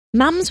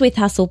Mums with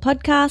Hustle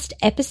podcast,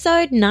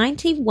 episode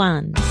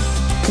 91.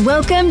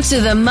 Welcome to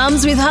the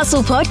Mums with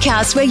Hustle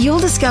podcast, where you'll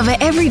discover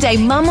everyday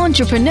mum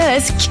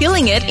entrepreneurs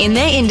killing it in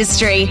their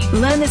industry.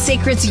 Learn the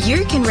secrets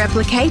you can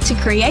replicate to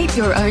create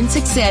your own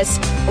success.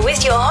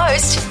 With your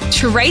host,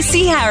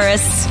 Tracy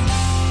Harris.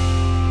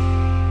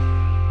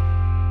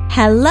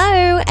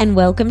 Hello and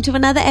welcome to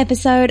another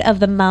episode of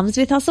the Mums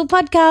with Hustle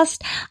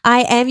podcast.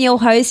 I am your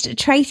host,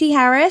 Tracy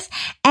Harris,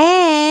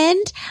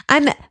 and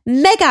I'm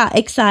mega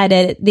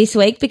excited this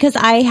week because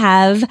I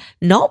have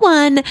not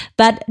one,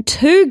 but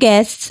two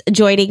guests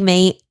joining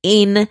me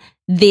in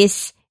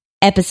this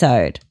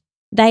episode.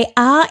 They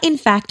are, in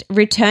fact,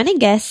 returning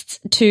guests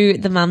to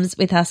the Mums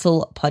with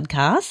Hustle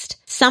podcast.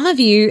 Some of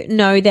you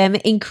know them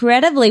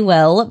incredibly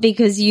well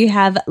because you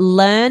have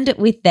learned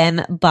with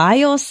them by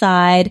your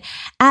side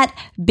at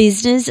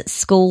Business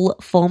School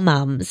for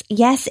Mums.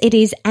 Yes, it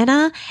is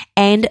Anna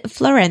and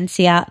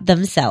Florencia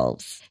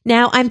themselves.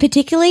 Now, I'm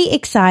particularly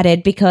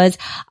excited because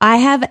I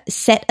have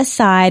set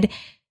aside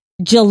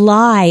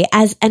July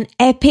as an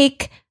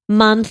epic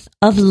month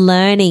of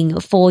learning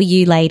for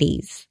you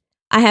ladies.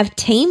 I have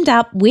teamed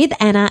up with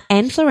Anna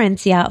and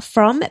Florencia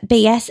from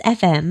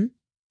BSFM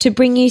to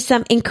bring you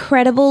some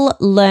incredible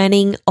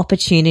learning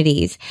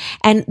opportunities.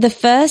 And the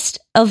first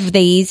of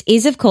these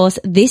is, of course,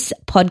 this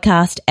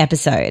podcast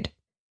episode.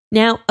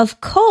 Now, of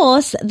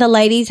course, the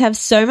ladies have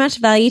so much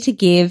value to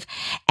give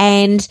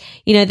and,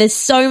 there's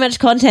so much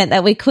content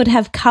that we could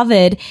have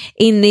covered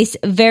in this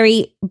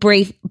very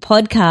brief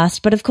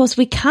podcast, but of course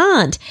we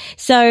can't.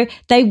 So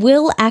they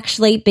will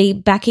actually be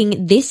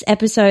backing this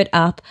episode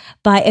up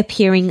by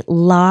appearing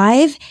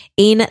live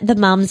in the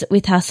Mums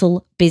with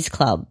Hustle Biz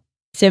Club.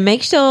 So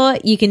make sure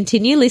you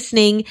continue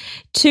listening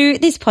to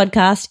this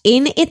podcast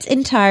in its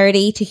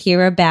entirety to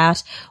hear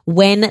about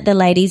when the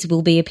ladies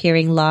will be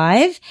appearing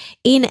live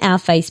in our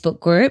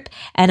Facebook group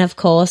and, of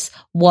course,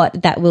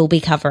 what that will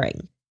be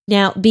covering.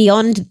 Now,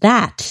 beyond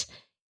that,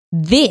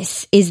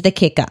 this is the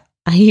kicker.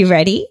 Are you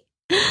ready?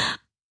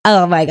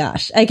 Oh my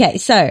gosh. Okay,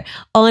 so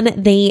on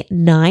the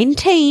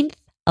 19th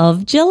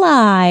of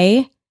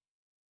July,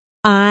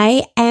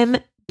 I am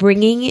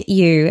bringing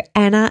you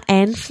Anna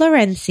and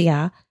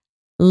Florencia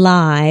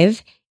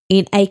live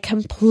in a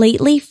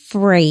completely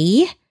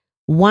free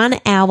 1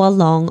 hour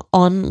long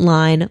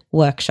online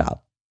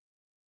workshop.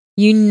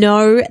 You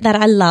know that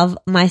I love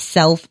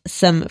myself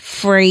some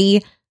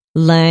free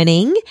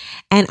learning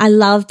and I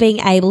love being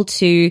able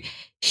to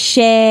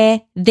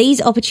share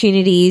these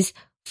opportunities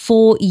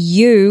for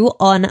you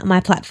on my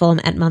platform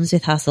at Mums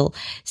with Hustle.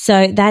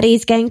 So that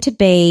is going to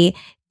be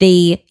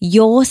the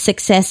Your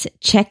Success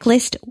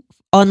Checklist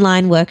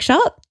online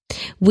workshop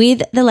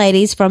with the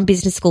ladies from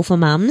Business School for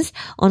Mums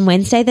on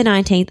Wednesday the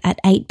 19th at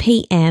 8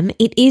 p.m.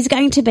 It is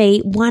going to be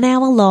 1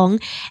 hour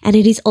long and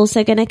it is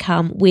also going to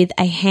come with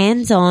a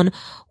hands-on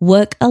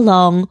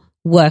work-along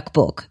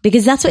workbook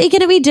because that's what you're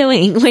going to be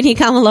doing when you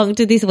come along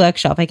to this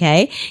workshop,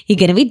 okay? You're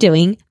going to be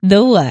doing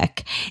the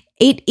work.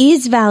 It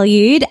is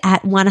valued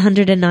at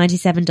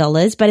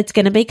 $197, but it's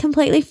going to be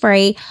completely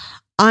free.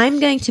 I'm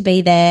going to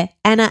be there.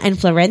 Anna and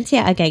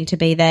Florencia are going to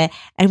be there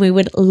and we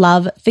would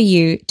love for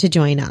you to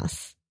join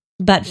us.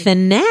 But for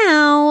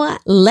now,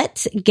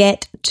 let's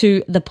get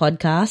to the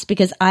podcast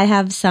because I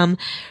have some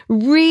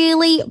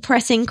really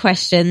pressing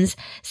questions,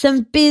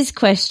 some biz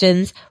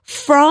questions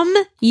from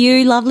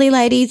you lovely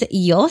ladies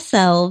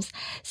yourselves.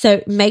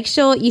 So make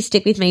sure you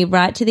stick with me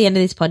right to the end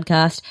of this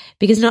podcast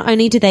because not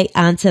only do they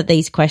answer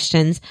these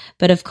questions,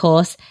 but of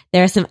course,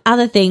 there are some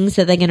other things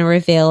that they're going to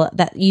reveal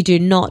that you do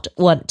not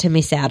want to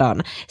miss out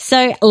on.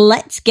 So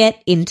let's get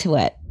into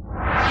it.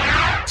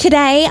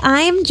 Today,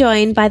 I am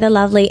joined by the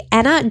lovely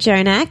Anna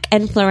Jonak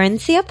and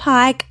Florencia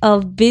Pike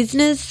of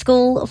Business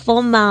School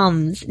for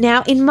Mums.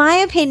 Now, in my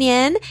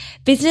opinion,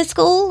 Business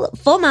School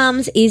for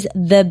Mums is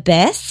the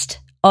best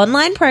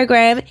online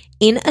program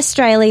in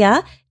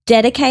Australia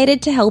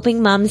dedicated to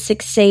helping mums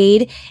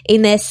succeed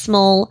in their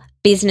small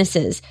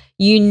businesses.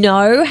 You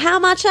know how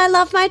much I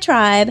love my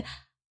tribe.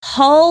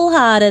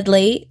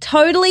 Wholeheartedly,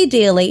 totally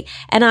dearly,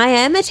 and I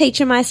am a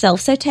teacher myself,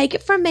 so take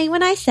it from me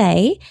when I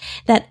say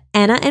that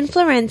Anna and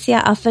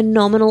Florencia are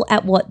phenomenal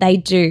at what they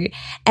do,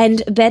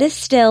 and better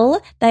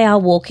still, they are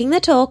walking the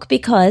talk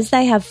because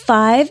they have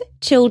 5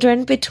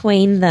 children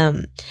between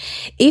them.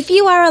 If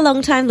you are a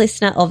long-time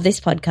listener of this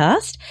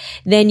podcast,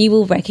 then you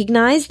will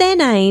recognize their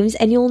names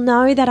and you'll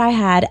know that I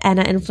had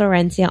Anna and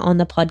Florencia on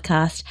the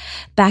podcast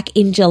back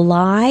in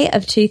July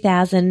of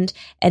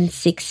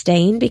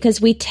 2016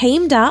 because we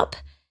teamed up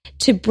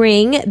to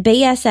bring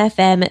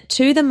BSFM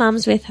to the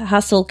Mums with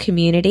Hustle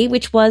community,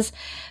 which was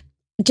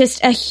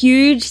just a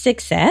huge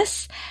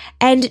success.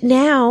 And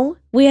now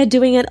we are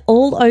doing it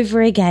all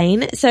over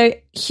again. So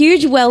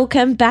huge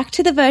welcome back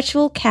to the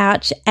virtual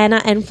couch,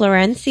 Anna and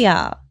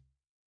Florencia.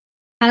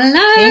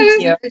 Hello.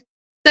 Thank you.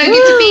 So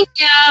good to be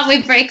here.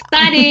 We're very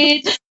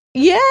excited.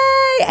 Yay!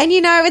 And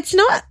it's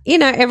not,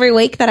 every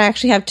week that I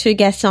actually have 2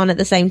 guests on at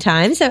the same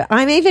time. So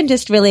I'm even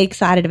just really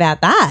excited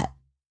about that.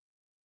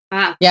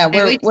 Wow. Yeah,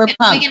 we're pumped. We're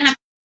going to have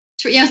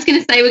I was going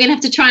to say we're going to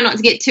have to try not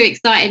to get too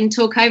excited and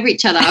talk over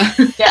each other.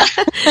 Yeah.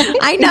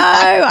 I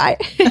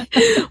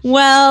know.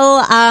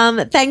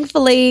 Well,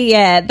 thankfully,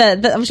 yeah,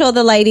 I'm sure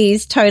the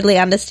ladies totally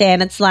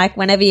understand. It's like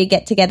whenever you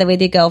get together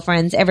with your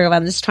girlfriends,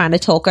 everyone's trying to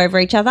talk over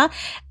each other,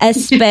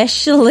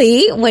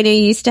 especially when you're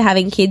used to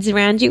having kids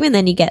around you and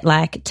then you get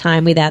like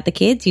time without the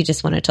kids, you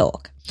just want to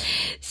talk.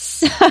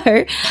 So,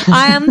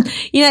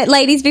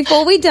 ladies,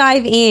 before we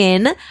dive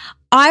in,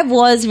 I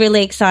was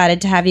really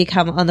excited to have you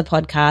come on the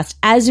podcast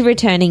as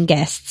returning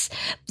guests.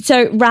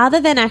 So rather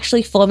than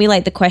actually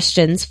formulate the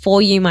questions for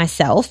you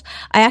myself,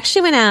 I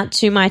actually went out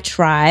to my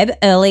tribe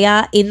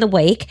earlier in the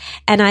week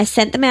and I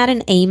sent them out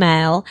an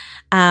email.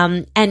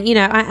 I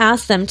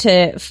asked them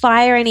to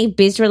fire any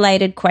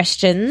biz-related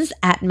questions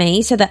at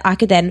me so that I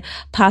could then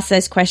pass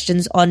those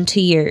questions on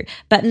to you.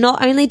 But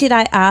not only did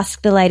I ask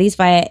the ladies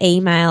via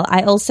email,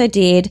 I also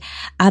did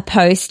a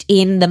post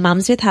in the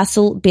Mums with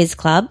Hustle Biz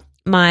Club,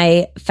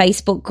 my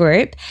Facebook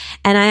group,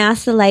 and I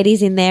asked the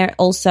ladies in there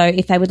also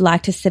if they would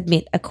like to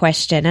submit a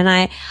question. And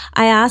I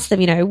asked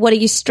them, what are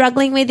you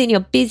struggling with in your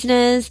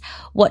business?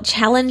 What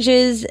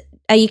challenges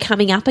are you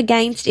coming up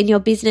against in your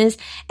business?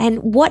 And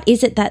what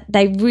is it that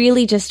they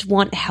really just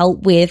want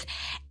help with?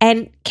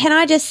 And can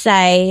I just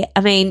say,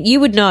 you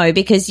would know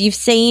because you've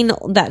seen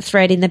that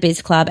thread in the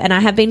Biz Club and I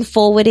have been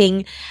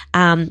forwarding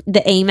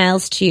the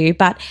emails to you.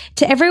 But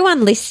to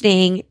everyone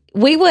listening,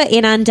 we were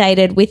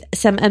inundated with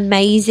some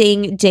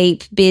amazing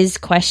deep biz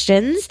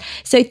questions.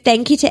 So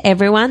thank you to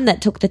everyone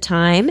that took the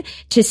time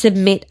to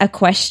submit a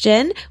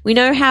question. We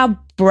know how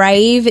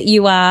brave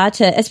you are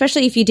to,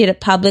 especially if you did it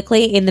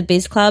publicly in the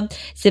Biz Club,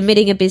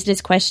 submitting a business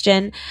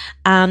question.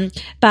 But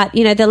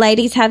the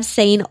ladies have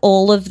seen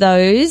all of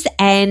those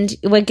and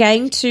we're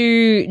going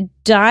to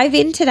dive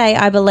in today,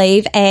 I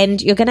believe,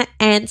 and you're going to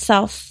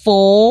answer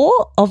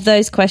 4 of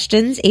those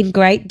questions in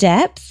great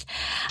depth.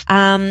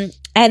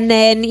 And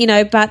then,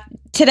 but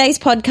today's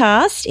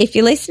podcast, if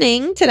you're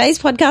listening, today's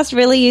podcast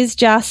really is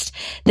just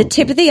the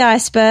tip of the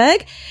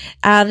iceberg.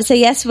 So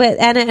yes,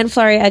 Anna and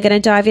Florrie are going to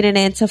dive in and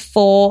answer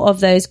 4 of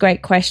those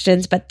great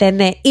questions, but then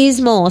there is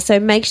more. So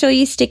make sure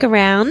you stick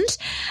around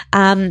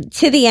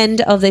to the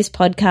end of this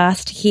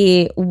podcast to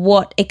hear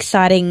what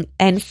exciting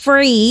and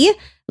free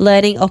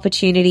learning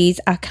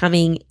opportunities are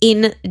coming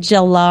in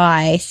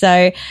July.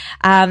 So,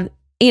 I'm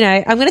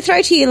going to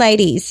throw to you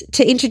ladies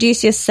to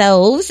introduce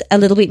yourselves a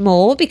little bit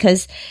more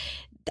because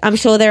I'm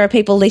sure there are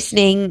people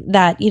listening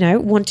that,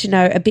 want to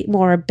know a bit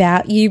more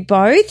about you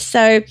both.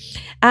 So,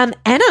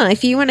 Anna,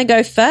 if you want to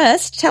go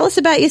first, tell us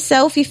about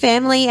yourself, your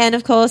family, and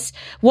of course,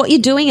 what you're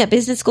doing at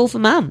Business School for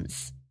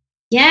Mums.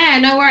 Yeah,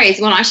 no worries.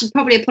 Well, I should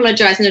probably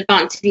apologise in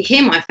advance if you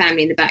hear my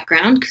family in the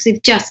background because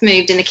we've just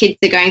moved and the kids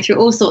are going through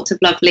all sorts of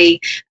lovely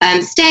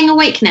staying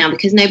awake now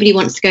because nobody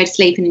wants to go to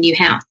sleep in a new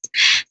house.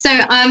 So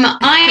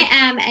I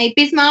am a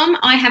biz mum.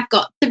 I have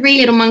got 3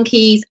 little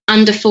monkeys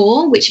under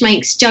 4, which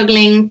makes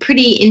juggling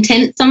pretty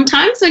intense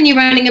sometimes when you're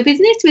running a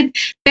business with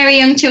very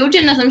young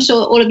children, as I'm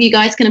sure all of you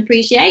guys can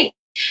appreciate.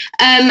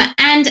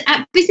 And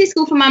at Business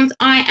School for Mums,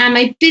 I am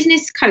a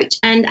business coach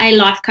and a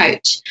life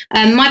coach.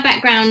 My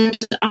background,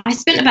 I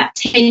spent about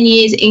 10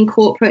 years in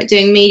corporate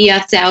doing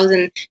media, sales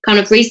and kind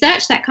of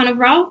research, that kind of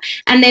role.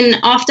 And then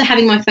after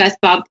having my first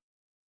bub,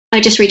 I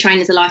just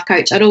retrained as a life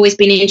coach. I'd always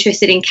been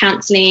interested in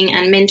counselling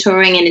and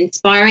mentoring and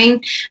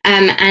inspiring.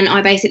 And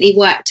I basically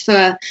worked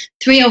for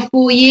 3 or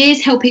 4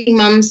 years helping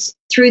mums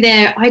through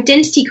their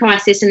identity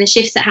crisis and the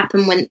shifts that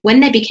happen when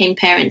they became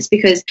parents,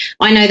 because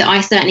I know that I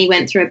certainly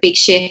went through a big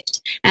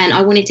shift and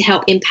I wanted to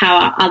help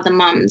empower other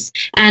mums.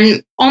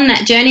 And on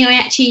that journey, I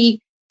actually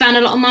found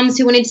a lot of mums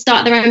who wanted to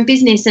start their own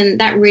business, and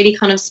that really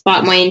kind of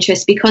sparked my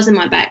interest because of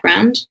my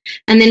background.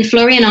 And then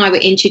Florrie and I were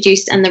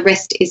introduced, and the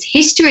rest is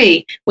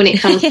history when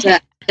it comes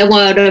to the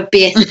world of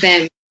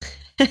BSFM.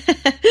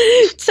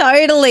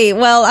 Totally.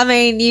 Well,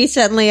 you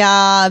certainly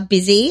are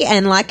busy,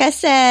 and like I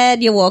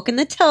said, you're walking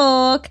the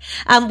talk.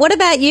 What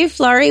about you,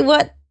 Florrie?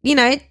 What,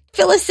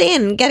 fill us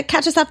in,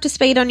 catch us up to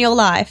speed on your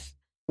life.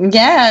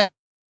 Yeah.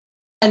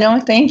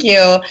 No, thank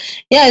you.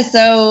 Yeah.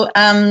 So,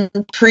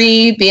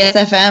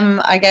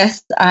 pre-BSFM, I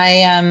guess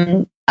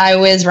I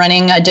was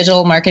running a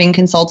digital marketing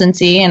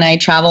consultancy and I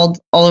traveled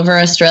all over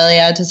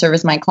Australia to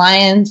service my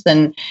clients.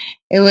 And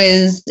it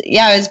was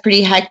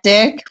pretty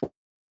hectic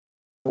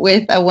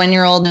with a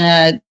 1-year-old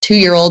and a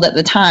 2-year-old at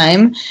the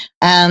time.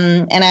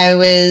 And I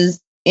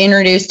was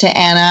introduced to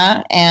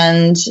Anna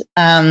and,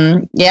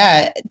 to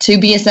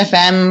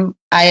BSFM,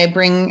 I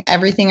bring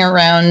everything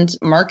around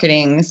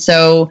marketing.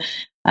 So,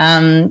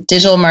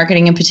 digital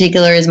marketing in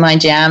particular is my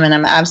jam and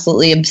I'm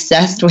absolutely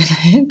obsessed with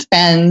it.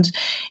 And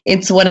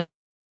it's what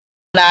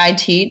I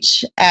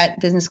teach at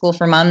Business School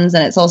for Mums.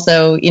 And it's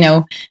also,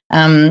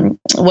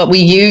 what we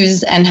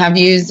use and have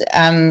used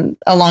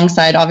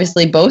alongside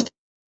obviously both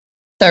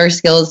our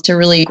skills to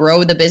really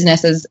grow the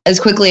business as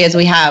quickly as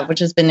we have, which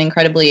has been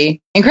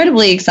incredibly,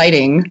 incredibly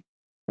exciting.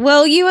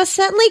 Well, you are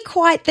certainly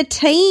quite the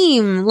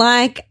team.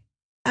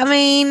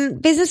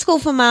 Business School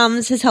for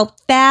Mums has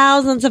helped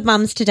thousands of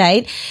mums to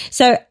date.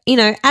 So,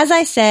 as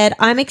I said,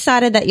 I'm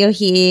excited that you're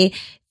here.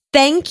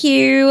 thank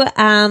you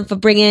for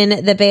bringing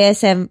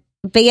the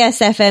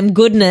BSFM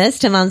goodness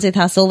to Mums with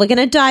Hustle. We're going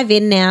to dive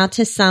in now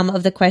to some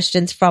of the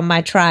questions from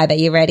my tribe. Are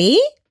you ready?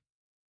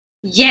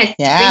 Yes,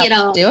 bring it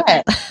on. Do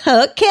it.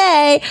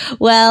 Okay.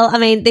 Well, I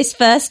mean, this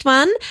first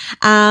one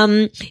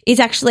is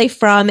actually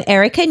from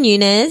Erica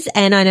Nunes,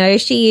 and I know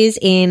she is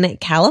in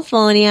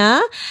California.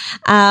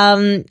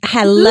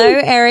 Hello,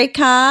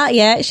 Erica.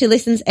 Yeah, she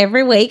listens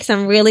every week, so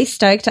I'm really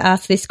stoked to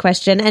ask this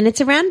question, and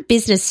it's around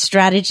business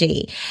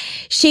strategy.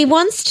 She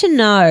wants to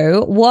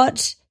know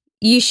what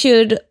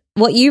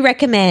you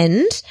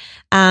recommend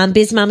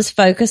biz mums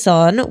focus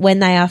on when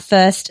they are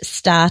first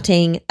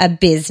starting a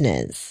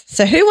business.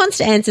 So who wants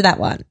to answer that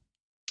one?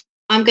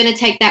 I'm going to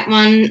take that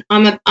one.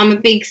 I'm a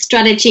big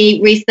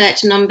strategy,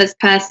 research, numbers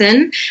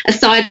person.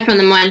 Aside from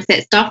the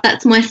mindset stuff,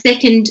 that's my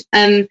second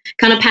kind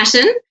of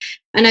passion.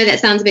 I know that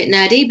sounds a bit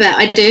nerdy, but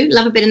I do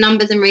love a bit of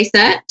numbers and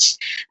research.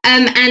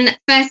 And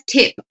first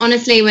tip,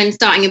 honestly, when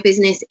starting a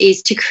business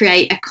is to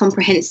create a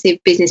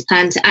comprehensive business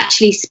plan, to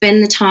actually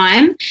spend the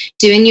time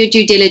doing your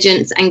due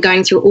diligence and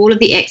going through all of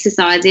the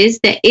exercises.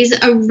 There is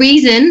a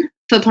reason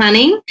for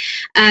planning.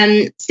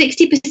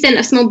 60%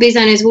 of small biz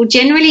owners will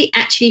generally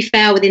actually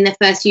fail within their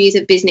first few years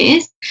of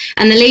business.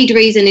 And the lead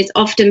reason is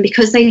often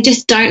because they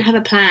just don't have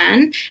a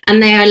plan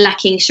and they are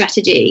lacking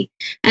strategy.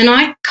 And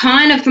I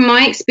kind of, from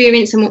my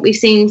experience and what we've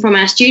seen from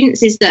our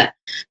students, is that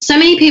so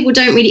many people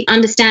don't really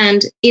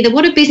understand either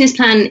what a business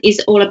plan is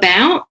all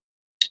about,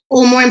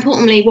 or more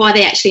importantly, why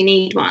they actually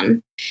need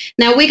one.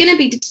 Now, we're going to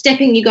be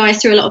stepping you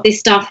guys through a lot of this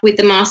stuff with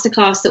the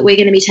masterclass that we're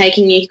going to be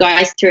taking you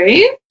guys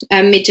through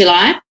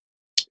mid-July.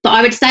 But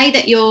I would say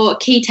that your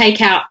key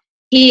takeout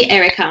here,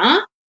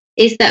 Erica,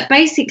 is that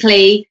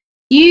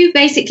you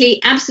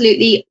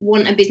absolutely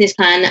want a business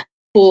plan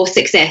for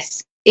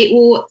success. It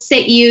will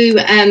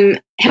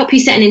help you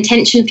set an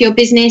intention for your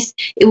business.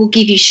 It will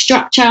give you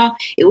structure.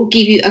 It will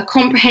give you a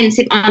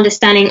comprehensive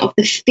understanding of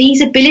the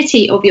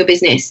feasibility of your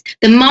business,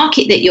 the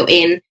market that you're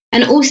in,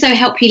 and also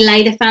help you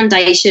lay the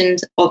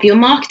foundations of your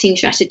marketing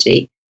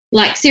strategy.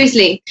 Like,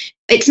 seriously,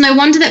 it's no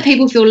wonder that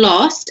people feel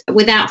lost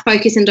without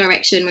focus and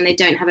direction when they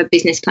don't have a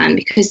business plan,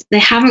 because they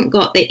haven't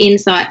got the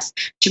insights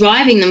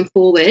driving them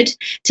forward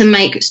to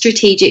make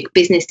strategic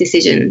business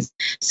decisions.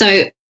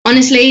 So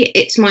honestly,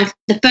 it's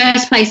the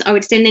first place I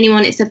would send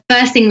anyone. It's the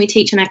first thing we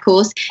teach in our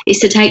course, is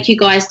to take you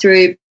guys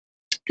through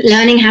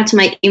learning how to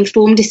make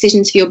informed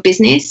decisions for your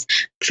business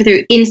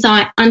through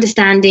insight,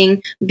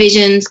 understanding,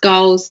 visions,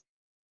 goals,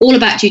 all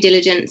about due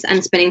diligence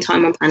and spending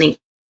time on planning.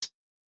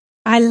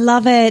 I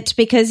love it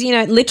because,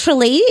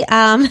 literally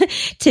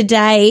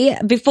today,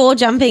 before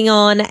jumping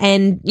on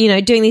and,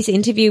 doing this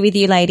interview with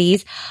you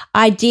ladies,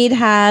 I did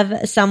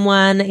have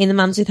someone in the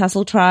Mums with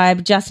Hustle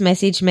tribe just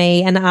message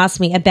me and ask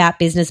me about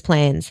business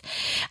plans.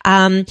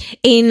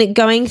 In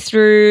going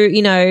through,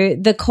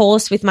 the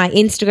course with my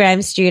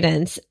Instagram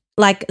students,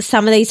 like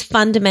some of these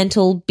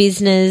fundamental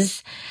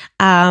business,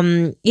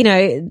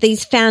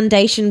 these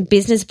foundation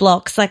business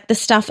blocks, like the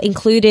stuff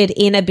included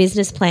in a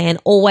business plan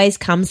always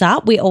comes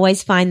up. We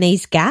always find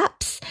these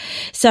gaps.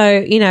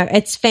 So,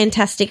 it's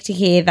fantastic to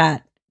hear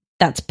that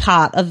that's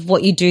part of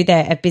what you do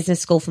there at Business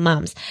School for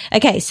Mums.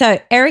 Okay. So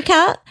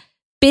Erica,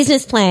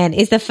 business plan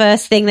is the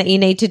first thing that you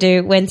need to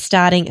do when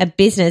starting a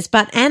business.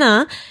 But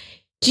Anna,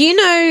 do you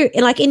know,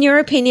 like, in your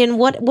opinion,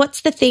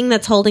 what's the thing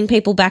that's holding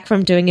people back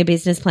from doing a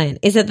business plan?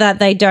 Is it that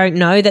they don't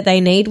know that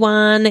they need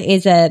one?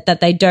 Is it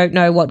that they don't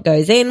know what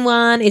goes in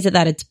one? Is it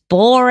that it's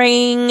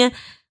boring?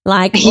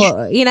 Like,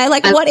 or,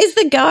 what is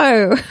the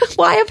go?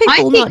 Why are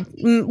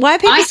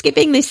people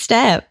skipping this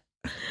step?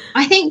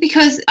 I think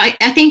because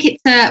I think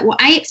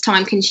it's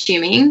time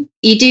consuming.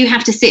 You do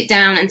have to sit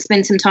down and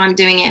spend some time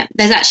doing it.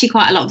 There's actually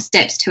quite a lot of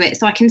steps to it.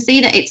 So I can see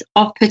that it's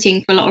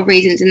off-putting for a lot of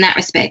reasons in that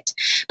respect.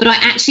 But I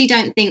actually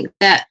don't think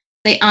that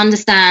they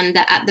understand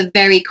that at the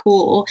very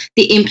core,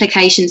 the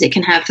implications it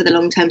can have for the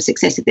long-term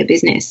success of their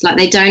business. Like,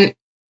 they don't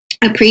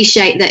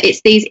appreciate that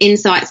it's these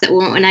insights that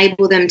will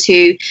enable them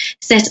to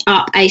set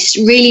up a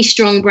really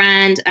strong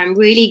brand and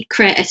really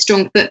create a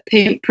strong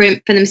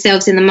footprint for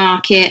themselves in the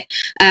market.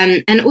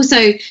 And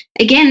also,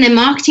 again, their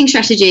marketing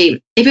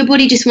strategy.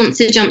 Everybody just wants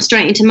to jump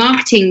straight into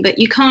marketing, but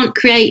you can't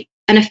create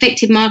an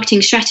effective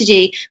marketing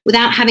strategy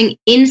without having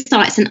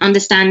insights and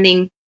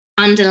understanding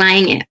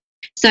underlying it.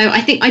 So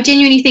I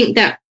genuinely think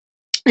that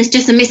there's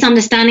just a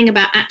misunderstanding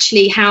about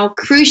actually how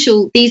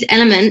crucial these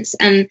elements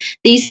and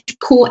these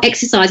core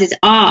exercises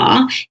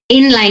are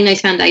in laying those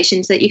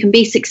foundations so that you can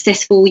be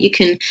successful, you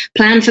can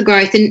plan for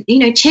growth, and,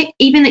 check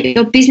even that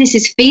your business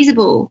is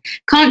feasible.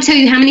 Can't tell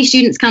you how many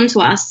students come to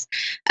us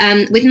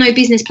with no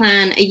business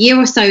plan a year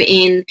or so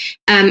in,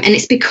 and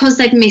it's because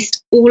they've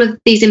missed all of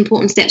these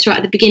important steps right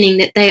at the beginning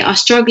that they are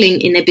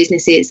struggling in their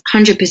businesses,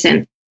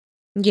 100%.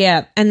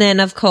 Yeah. And then,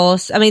 of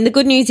course, the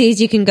good news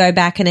is you can go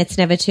back and it's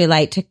never too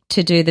late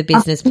to do the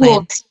business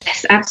plan.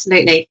 Yes,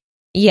 absolutely.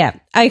 Yeah.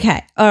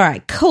 Okay. All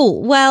right.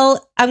 Cool.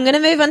 Well, I'm going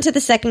to move on to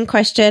the second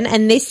question.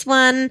 And this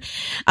one,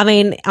 I'm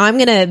going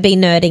to be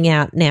nerding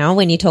out now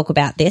when you talk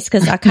about this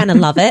because I kind of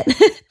love it.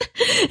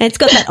 It's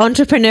got that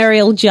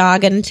entrepreneurial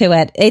jargon to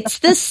it. It's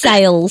the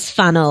sales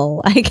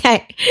funnel.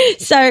 Okay.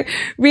 So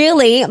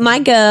really, my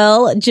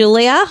girl,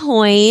 Julia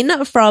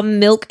Hoyne from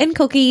Milk and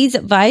Cookies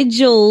by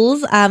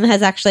Jules,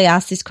 has actually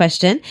asked this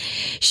question.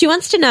 She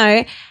wants to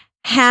know,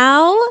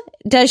 how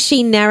does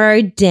she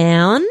narrow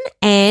down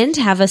and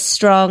have a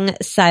strong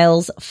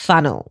sales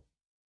funnel?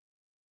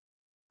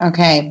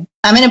 Okay.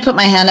 I'm going to put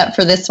my hand up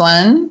for this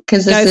one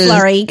because this is... Go,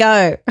 Flurry,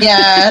 go.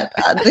 Yeah.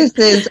 This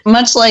is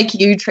much like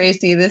you,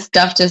 Tracy. This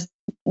stuff just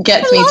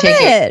gets me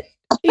ticking. It.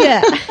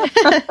 Yeah.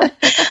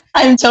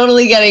 I'm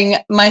totally getting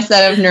my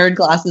set of nerd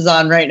glasses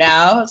on right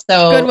now.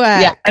 So good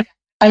work. Yeah,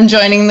 I'm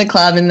joining the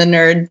club in the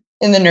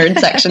nerd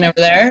section over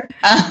there.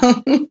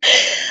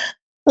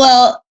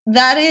 Well,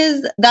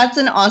 that's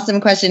an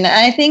awesome question. And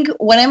I think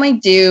what I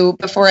might do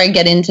before I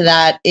get into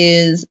that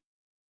is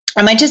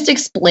I might just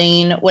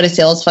explain what a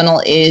sales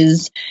funnel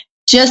is,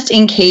 just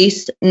in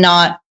case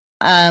not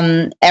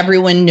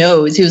everyone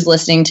knows who's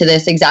listening to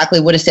this exactly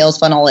what a sales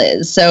funnel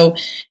is. So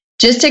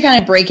just to kind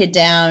of break it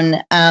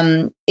down,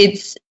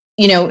 it's,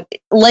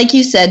 like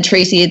you said,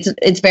 Tracy,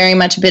 it's very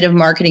much a bit of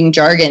marketing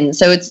jargon.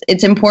 So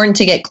it's important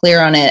to get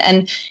clear on it.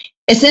 And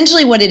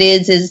essentially what it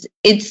is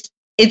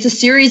it's a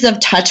series of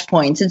touch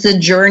points. It's a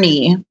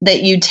journey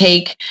that you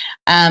take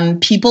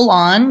people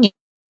on,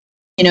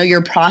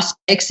 your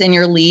prospects and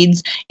your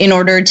leads, in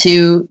order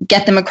to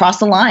get them across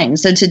the line.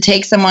 So to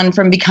take someone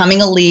from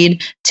becoming a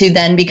lead to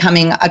then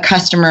becoming a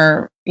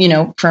customer,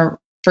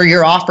 for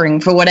your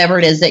offering, for whatever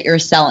it is that you're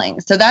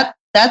selling. So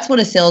that's what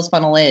a sales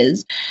funnel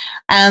is.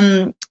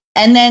 And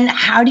then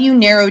how do you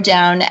narrow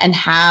down and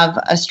have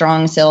a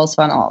strong sales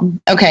funnel?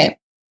 Okay.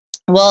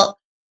 Well,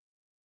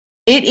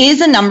 it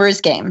is a numbers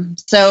game.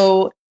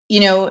 So,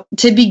 to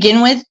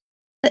begin with,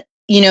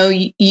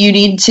 you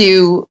need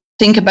to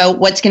think about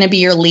what's going to be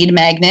your lead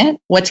magnet,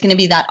 what's going to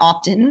be that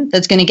opt-in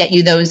that's going to get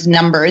you those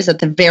numbers at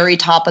the very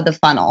top of the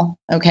funnel.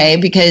 Okay.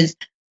 Because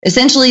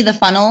essentially the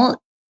funnel,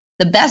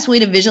 the best way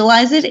to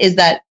visualize it is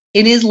that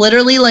it is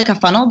literally like a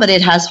funnel, but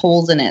it has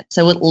holes in it.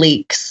 So it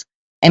leaks,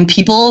 and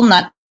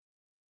not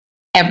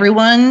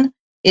everyone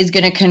is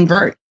going to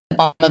convert the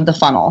bottom of the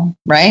funnel,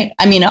 right?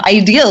 I mean,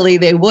 ideally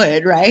they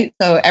would, right?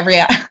 So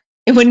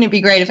it wouldn't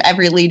be great if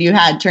every lead you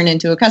had turned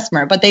into a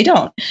customer, but they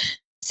don't.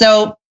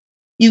 So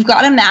you've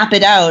got to map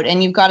it out,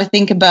 and you've got to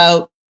think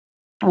about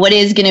what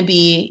is going to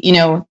be,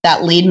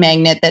 that lead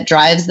magnet that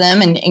drives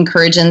them and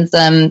encourages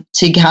them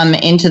to come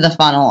into the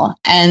funnel.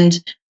 And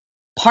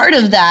part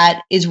of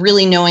that is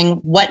really knowing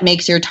what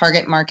makes your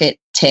target market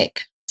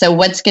tick. So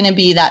what's going to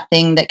be that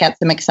thing that gets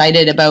them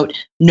excited about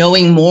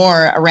knowing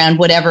more around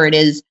whatever it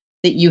is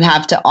that you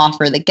have to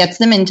offer that gets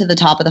them into the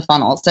top of the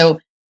funnel. So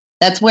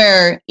that's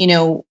where,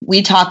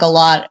 we talk a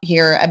lot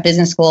here at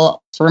Business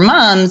School for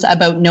Moms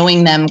about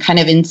knowing them kind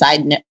of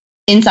inside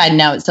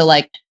and out. So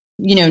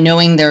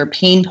knowing their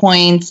pain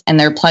points and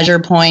their pleasure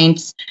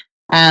points.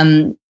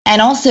 And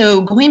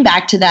also going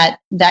back to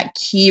that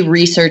key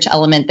research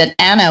element that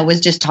Anna was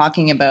just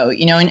talking about,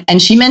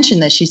 and she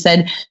mentioned this. She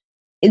said,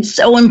 it's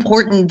so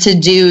important to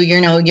do,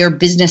 your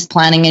business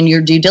planning and your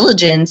due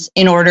diligence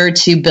in order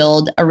to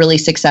build a really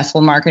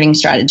successful marketing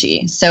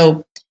strategy.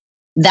 So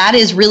that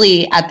is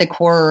really at the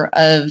core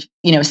of,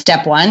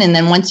 step one. And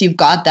then once you've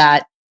got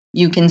that,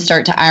 you can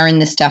start to iron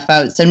this stuff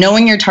out. So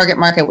knowing your target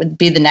market would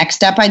be the next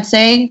step, I'd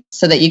say,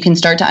 so that you can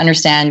start to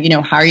understand,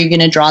 how are you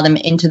going to draw them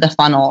into the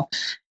funnel?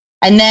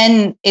 And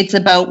then it's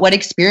about what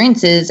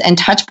experiences and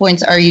touch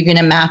points are you going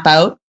to map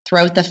out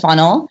throughout the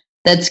funnel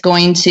that's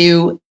going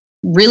to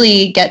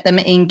really get them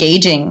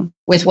engaging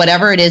with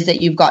whatever it is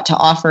that you've got to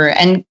offer,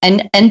 and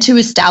to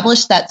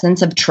establish that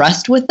sense of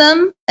trust with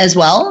them as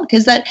well,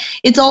 because that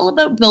it's all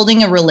about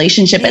building a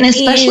relationship, and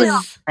especially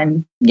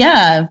online.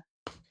 Yeah.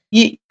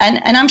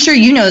 And I'm sure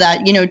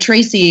that,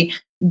 Tracy,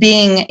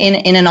 being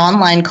in an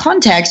online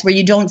context where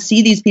you don't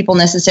see these people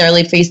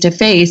necessarily face to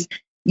face,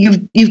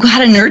 you've got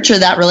to nurture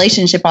that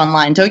relationship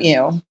online, don't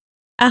you?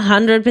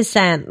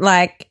 100%.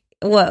 Like,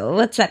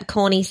 what's that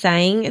corny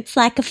saying? It's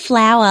like a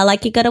flower,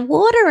 like you got to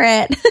water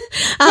it.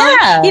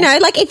 Yeah.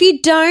 Like if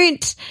you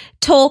don't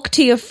talk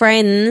to your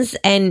friends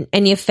and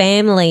your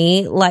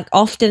family like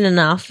often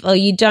enough, or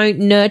you don't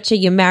nurture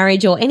your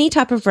marriage or any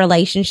type of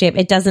relationship,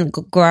 it doesn't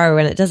grow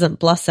and it doesn't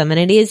blossom. And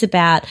it is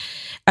about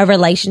a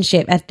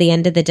relationship at the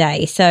end of the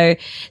day. So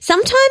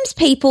sometimes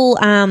people,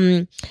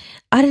 feel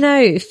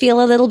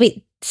a little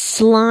bit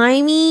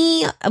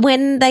slimy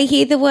when they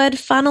hear the word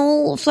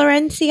funnel,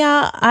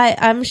 Florencia.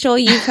 I'm sure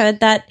you've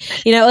heard that,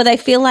 or they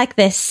feel like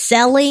they're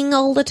selling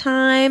all the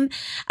time.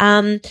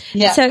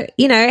 So,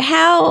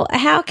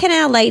 how can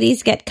our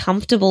ladies get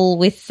comfortable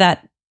with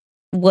that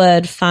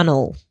word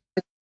funnel?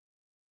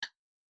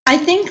 I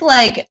think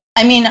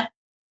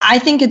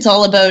it's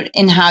all about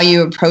in how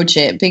you approach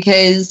it,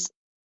 because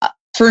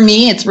for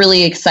me, it's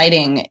really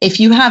exciting. If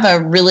you have a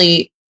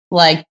really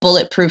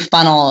bulletproof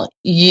funnel,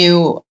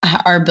 you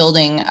are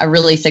building a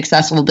really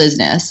successful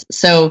business.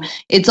 So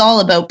it's all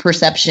about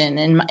perception,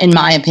 in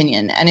my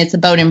opinion, and it's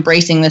about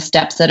embracing the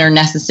steps that are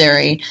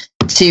necessary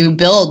to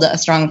build a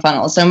strong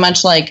funnel. So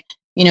much like,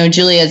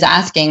 Julia's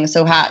asking,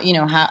 so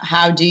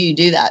how do you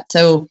do that?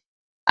 So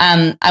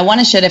I want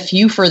to shed a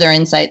few further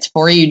insights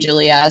for you,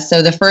 Julia.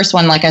 So the first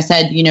one, like I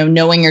said,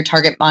 knowing your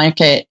target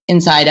market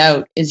inside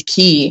out is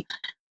key.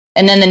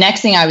 And then the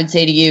next thing I would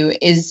say to you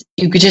is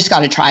you just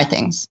got to try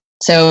things.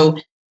 So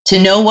to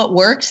know what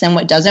works and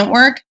what doesn't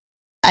work,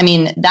 I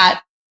mean,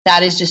 that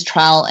is just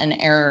trial and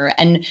error.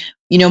 And,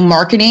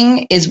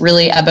 marketing is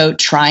really about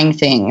trying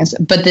things,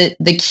 but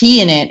the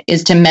key in it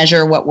is to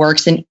measure what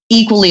works, and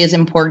equally as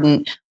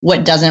important,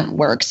 what doesn't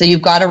work. So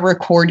you've got to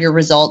record your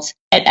results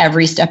at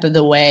every step of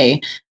the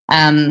way.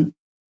 And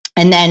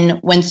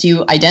then once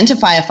you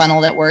identify a funnel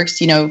that works,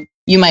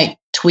 you might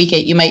tweak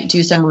it. You might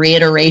do some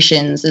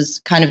reiterations, is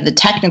kind of the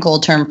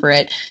technical term for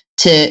it,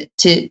 to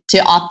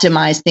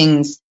optimize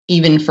things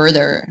even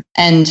further.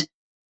 And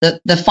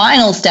the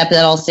final step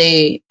that I'll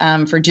say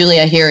for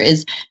Julia here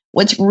is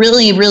what's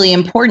really, really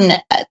important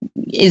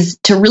is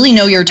to really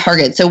know your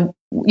target. So,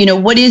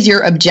 what is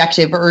your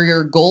objective or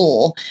your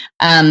goal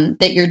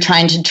that you're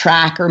trying to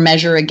track or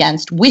measure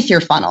against with your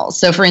funnels?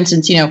 So for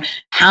instance,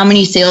 how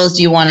many sales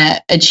do you want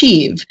to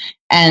achieve?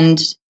 And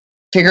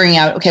figuring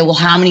out, okay, well,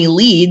 how many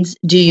leads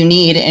do you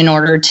need in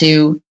order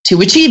to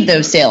achieve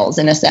those sales,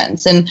 in a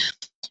sense? And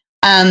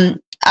I'm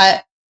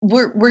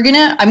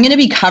going to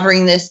be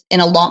covering this in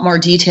a lot more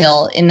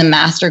detail in the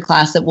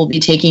masterclass that we'll be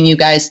taking you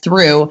guys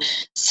through.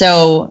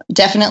 So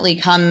definitely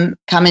come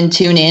and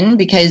tune in,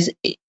 because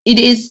it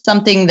is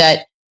something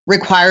that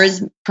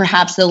requires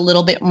perhaps a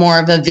little bit more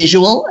of a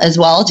visual as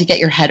well to get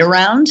your head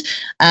around.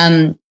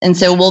 And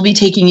so we'll be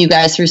taking you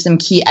guys through some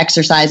key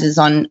exercises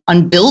on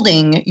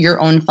building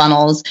your own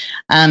funnels,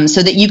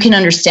 so that you can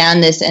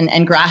understand this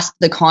and grasp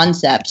the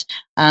concept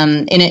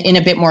in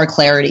a bit more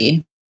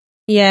clarity.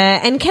 Yeah.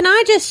 And can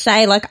I just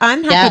say,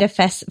 I'm happy to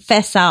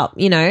fess up,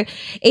 in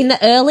the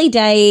early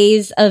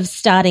days of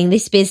starting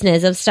this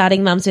business, of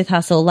starting Mums with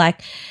Hustle,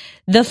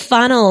 the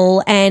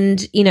funnel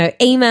and,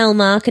 email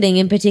marketing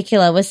in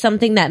particular was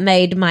something that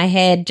made my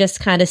head just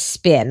kind of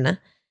spin.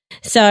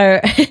 So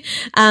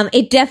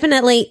it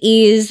definitely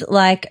is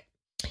I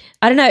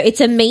don't know,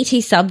 it's a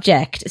meaty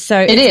subject.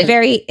 So it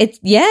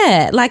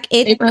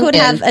could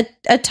have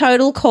a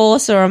total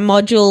course or a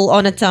module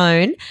on its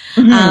own.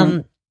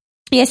 Mm-hmm.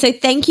 So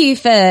thank you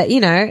for,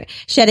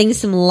 shedding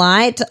some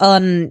light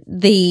on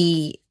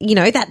the,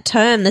 that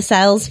term, the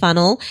sales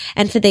funnel,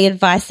 and for the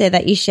advice there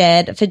that you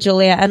shared for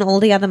Julia and all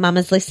the other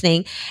mamas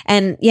listening.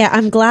 And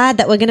I'm glad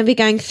that we're going to be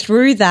going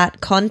through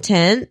that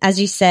content,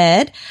 as you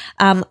said,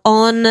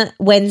 on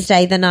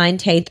Wednesday, the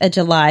 19th of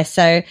July.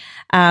 So,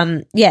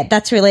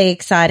 that's really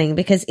exciting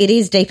because it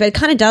is deep. It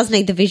kind of does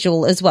need the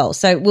visual as well.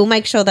 So we'll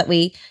make sure that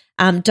we,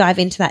 dive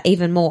into that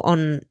even more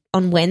on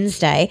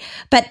Wednesday.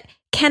 But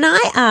can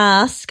I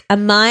ask a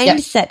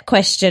mindset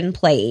question,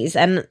 please?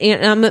 And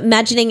I'm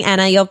imagining,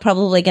 Anna, you're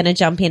probably going to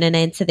jump in and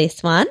answer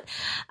this one,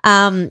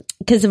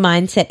 because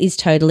mindset is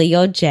totally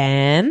your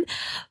jam.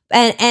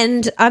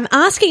 And I'm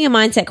asking a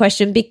mindset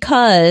question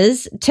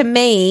because, to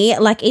me,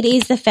 it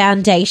is the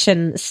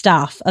foundation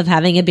stuff of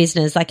having a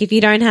business. If you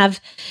don't have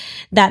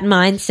that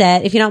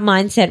mindset, if you're not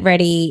mindset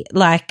ready,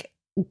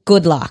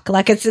 good luck.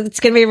 It's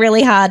going to be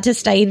really hard to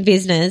stay in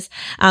business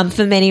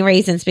for many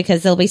reasons,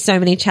 because there'll be so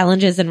many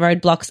challenges and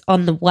roadblocks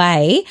on the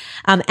way,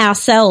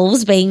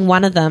 ourselves being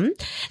one of them.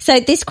 So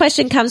this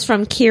question comes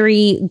from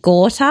Kiri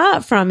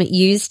Gorta from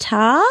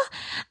Utah,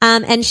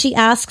 and she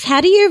asks,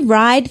 how do you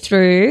ride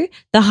through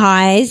the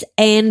highs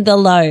and the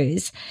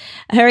lows?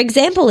 Her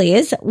example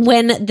is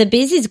when the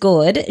biz is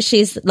good,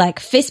 she's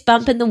fist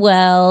bumping the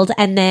world,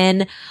 and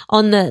then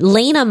on the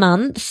leaner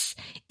months,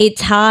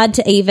 it's hard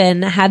to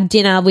even have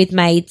dinner with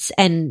mates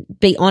and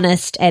be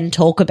honest and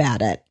talk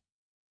about it.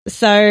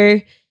 So,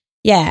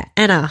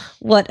 Anna,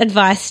 what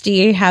advice do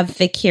you have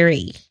for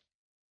Kiri?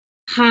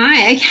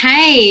 Hi,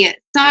 okay.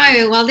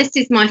 So, this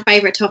is my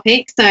favourite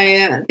topic.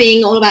 So,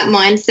 being all about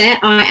mindset,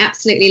 I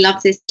absolutely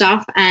love this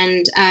stuff,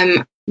 and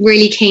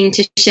really keen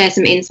to share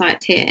some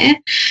insights here.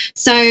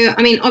 So,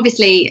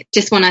 obviously,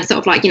 just want to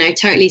sort of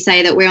totally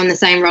say that we're on the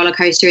same roller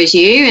coaster as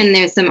you, and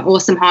there's some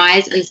awesome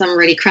highs and some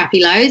really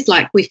crappy lows.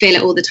 We feel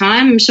it all the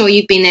time. I'm sure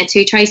you've been there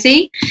too,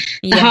 Tracy.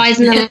 The highs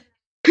and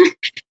the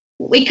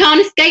we can't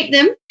escape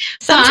them.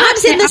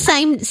 Sometimes in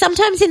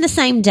the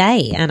same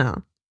day,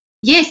 Anna.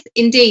 Yes,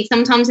 indeed.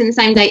 Sometimes in the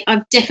same day.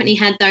 I've definitely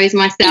had those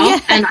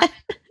myself, and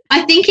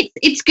I think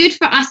it's good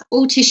for us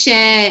all to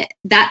share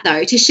that,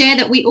 though, to share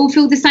that we all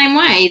feel the same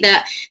way,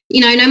 that,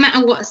 no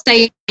matter what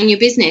stage in your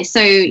business.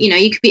 So,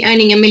 you could be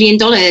earning $1 million,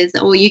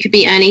 or you could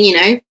be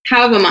earning,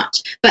 however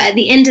much. But at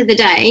the end of the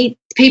day,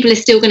 people are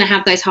still going to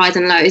have those highs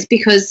and lows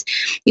because,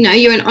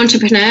 you're an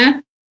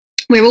entrepreneur.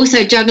 We're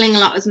also juggling a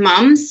lot as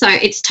mums. So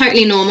it's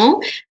totally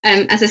normal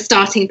as a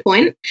starting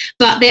point.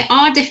 But there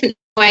are different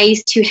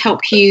ways to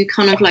help you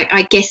kind of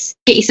get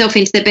yourself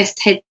into the best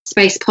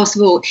headspace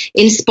possible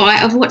in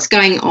spite of what's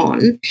going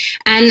on.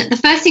 And the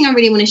first thing I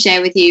really want to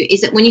share with you is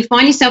that when you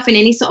find yourself in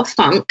any sort of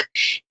funk,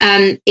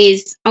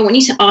 is I want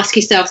you to ask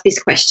yourself this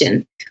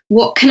question: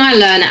 what can I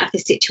learn out of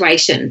this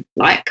situation?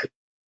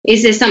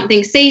 Is there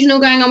something seasonal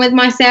going on with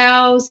my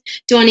sales?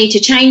 Do I need to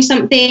change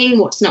something?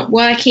 What's not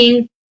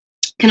working?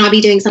 Can I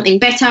be doing something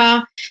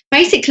better?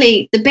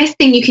 Basically, the best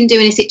thing you can do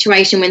in a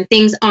situation when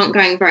things aren't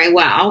going very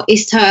well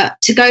is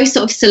to go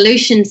sort of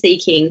solution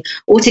seeking,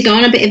 or to go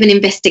on a bit of an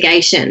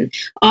investigation.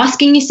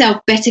 Asking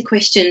yourself better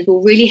questions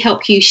will really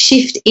help you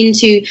shift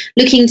into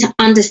looking to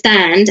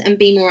understand and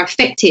be more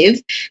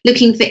effective,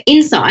 looking for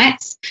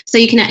insights so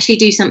you can actually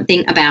do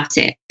something about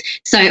it.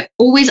 So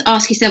always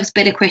ask yourselves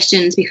better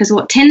questions, because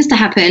what tends to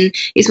happen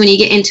is when you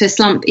get into a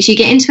slump is you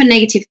get into a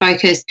negative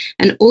focus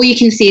and all you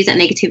can see is that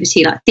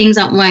negativity, like things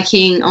aren't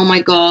working, oh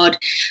my God,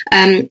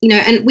 and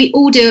we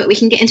all do it. We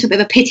can get into a bit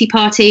of a pity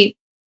party,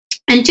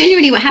 and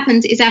generally what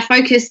happens is our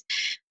focus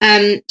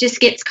just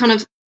gets kind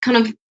of I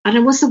don't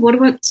know what's the word I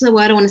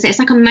want to say. It's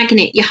like a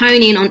magnet. You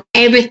hone in on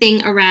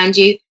everything around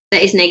you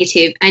that is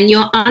negative, and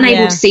you're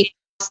unable to see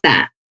past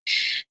that.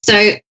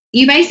 So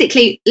you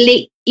basically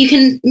you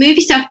can move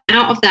yourself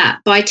out of that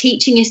by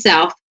teaching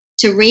yourself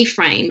to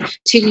reframe,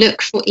 to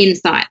look for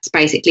insights,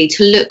 basically,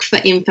 to look for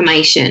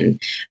information.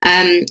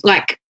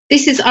 Like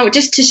this is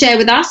just to share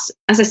with us,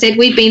 as I said,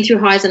 we've been through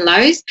highs and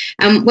lows.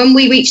 And when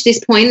we reach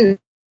this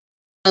point,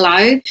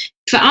 low,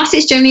 for us,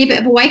 it's generally a bit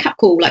of a wake-up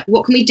call. Like,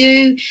 what can we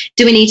do?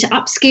 Do we need to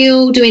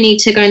upskill? Do we need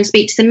to go and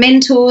speak to some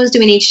mentors? Do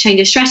we need to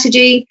change a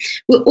strategy?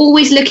 We're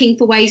always looking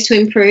for ways to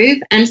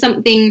improve, and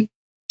something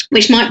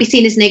which might be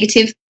seen as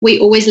negative, we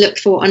always look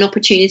for an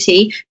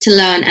opportunity to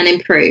learn and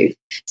improve.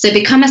 So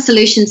become a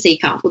solution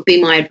seeker would be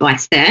my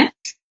advice there.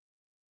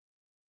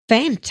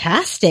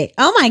 Fantastic.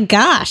 Oh my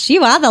gosh,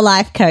 you are the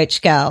life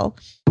coach, girl.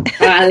 Oh,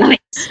 I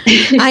like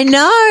it. I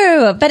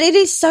know, but it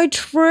is so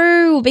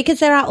true, because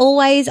there are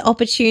always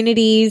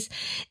opportunities,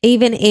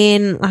 even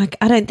in, like,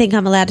 I don't think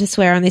I'm allowed to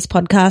swear on this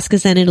podcast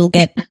because then it'll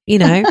get, you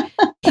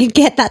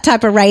get that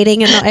type of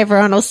rating and not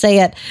everyone will see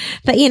it.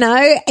 But,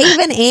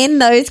 even in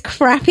those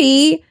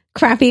crappy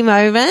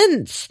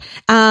moments,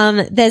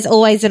 there's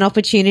always an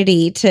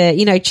opportunity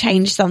to,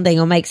 change something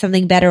or make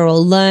something better or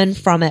learn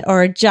from it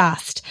or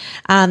adjust.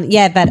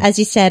 But as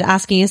you said,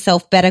 asking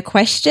yourself better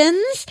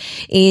questions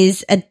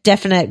is a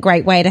definite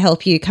great way to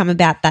help you come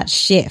about that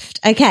shift.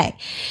 Okay.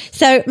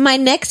 So my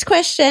next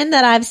question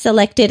that I've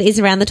selected is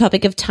around the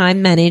topic of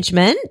time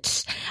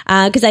management,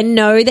 because I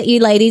know that you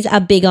ladies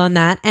are big on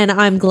that, and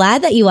I'm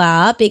glad that you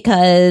are,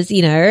 because,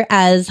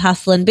 as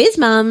hustle and biz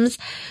mums,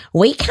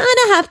 we kind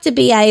of have to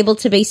be able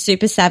to be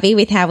super savvy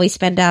with how we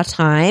spend our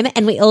time.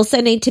 And we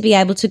also need to be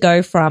able to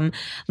go from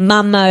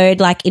mum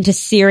mode, like, into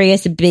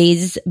serious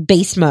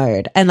beast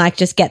mode, and like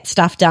just get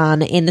stuff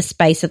done in the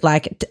space of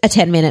like a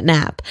 10-minute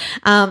nap.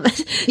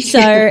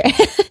 So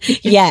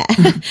yeah,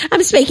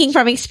 I'm speaking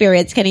from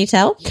experience. Can you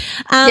tell?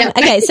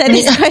 Okay. So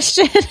this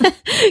question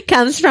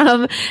comes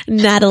from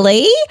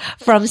Natalie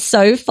from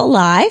So for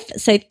Life.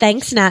 So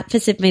thanks, Nat, for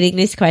submitting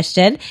this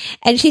question.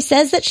 And she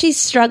says that she's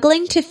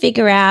struggling to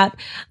figure out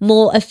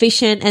more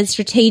efficient and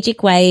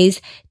strategic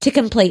ways to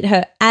complete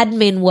her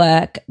admin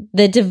work,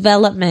 the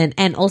development,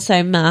 and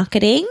also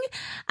marketing.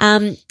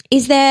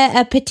 Is there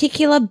a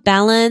particular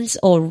balance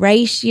or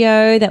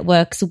ratio that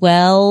works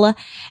well?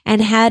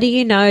 And how do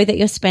you know that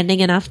you're spending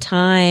enough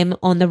time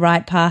on the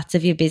right parts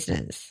of your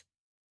business?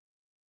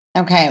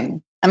 Okay.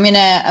 I'm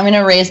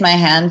gonna raise my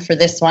hand for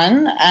this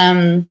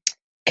one,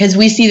 because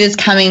we see this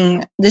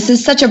coming. This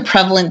is such a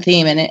prevalent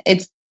theme, and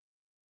it's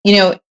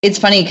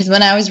funny because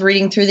when I was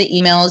reading through the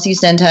emails you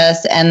sent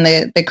us and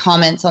the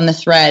comments on the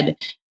thread,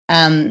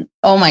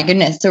 oh my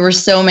goodness, there were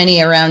so many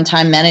around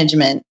time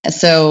management.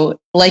 So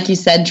like you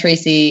said,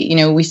 Tracy,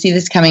 we see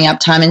this coming up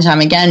time and time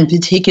again,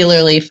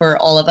 particularly for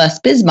all of us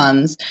biz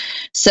moms.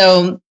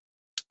 So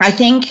I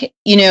think,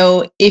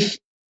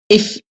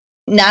 if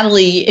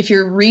Natalie, if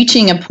you're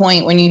reaching a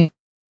point when you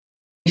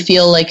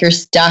feel like you're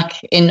stuck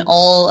in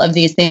all of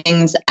these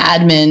things,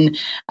 admin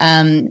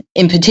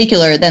in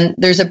particular, then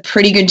there's a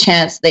pretty good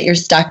chance that you're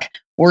stuck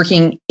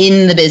working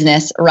in the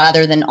business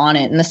rather than on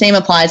it. And the same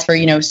applies for,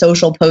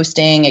 social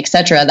posting,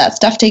 etc. That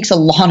stuff takes a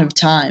lot of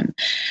time.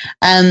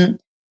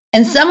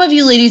 And some of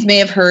you ladies may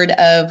have heard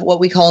of what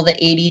we call the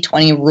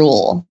 80-20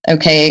 rule.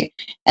 Okay.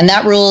 And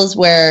that rule is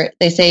where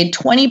they say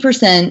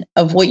 20%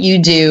 of what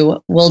you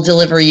do will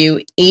deliver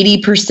you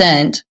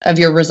 80% of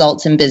your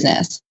results in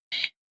business.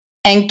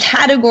 And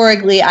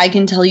categorically, I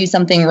can tell you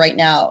something right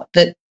now,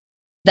 that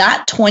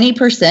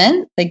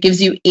 20% that gives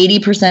you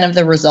 80% of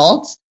the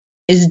results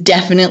is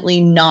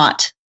definitely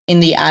not in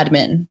the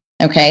admin,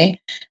 okay?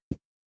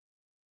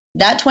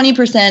 That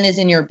 20% is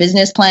in your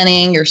business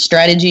planning, your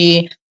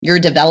strategy, your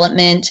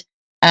development.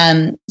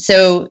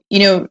 So,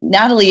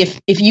 Natalie,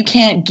 if you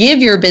can't give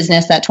your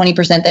business that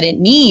 20% that it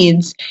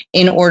needs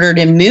in order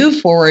to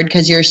move forward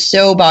because you're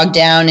so bogged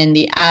down in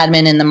the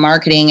admin and the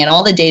marketing and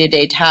all the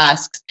day-to-day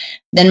tasks,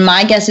 then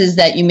my guess is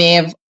that you may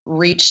have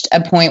reached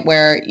a point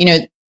where,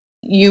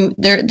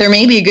 there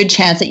may be a good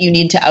chance that you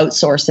need to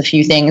outsource a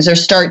few things or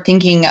start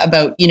thinking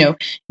about,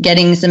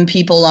 getting some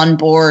people on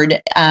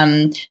board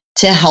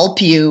to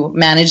help you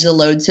manage the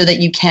load so that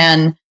you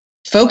can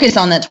focus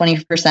on that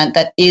 20%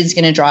 that is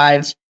going to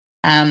drive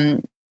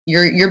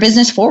your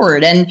business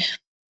forward. And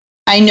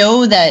I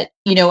know that,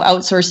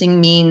 outsourcing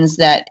means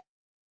that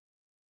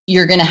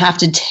you're going to have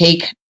to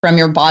take from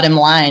your bottom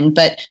line.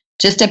 But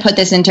just to put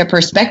this into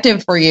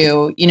perspective for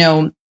you,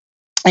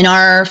 in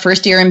our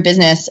first year in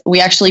business, we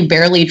actually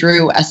barely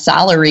drew a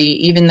salary,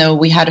 even though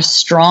we had a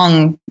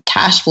strong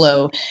cash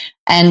flow.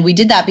 And we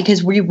did that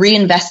because we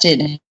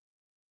reinvested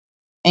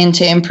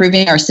into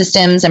improving our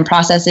systems and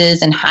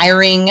processes and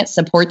hiring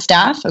support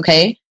staff.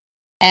 Okay.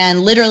 And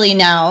literally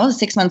now,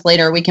 6 months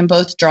later, we can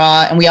both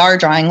draw, and we are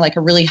drawing like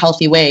a really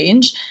healthy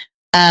wage.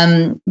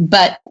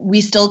 But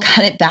we still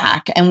cut it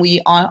back. And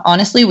we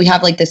honestly, we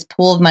have like this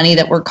pool of money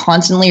that we're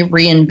constantly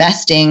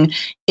reinvesting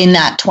in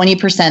that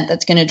 20%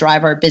 that's going to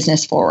drive our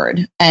business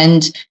forward.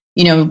 And,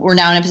 we're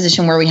now in a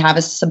position where we have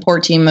a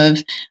support team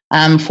of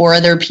 4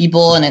 other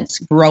people, and it's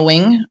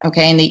growing.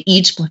 Okay. And they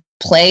each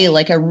play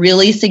like a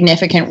really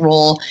significant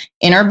role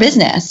in our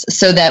business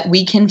so that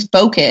we can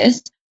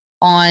focus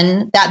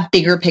on that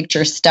bigger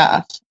picture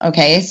stuff.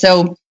 Okay.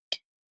 So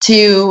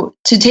to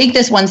take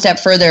this one step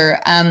further,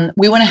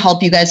 we want to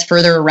help you guys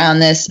further around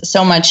this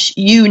so much.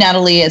 You,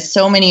 Natalie, as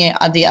so many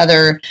of the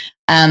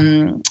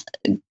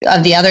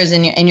others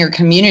in your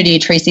community,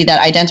 Tracy,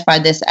 that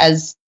identified this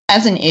as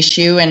an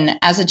issue and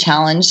as a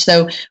challenge.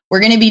 So we're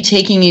going to be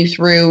taking you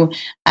through,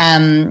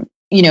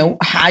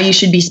 how you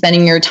should be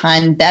spending your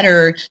time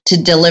better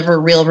to deliver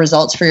real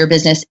results for your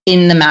business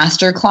in the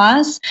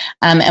masterclass.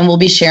 And we'll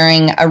be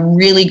sharing a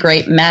really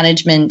great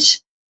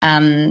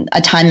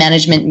a time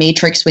management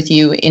matrix with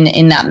you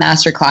in that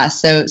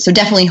masterclass. So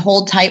definitely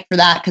hold tight for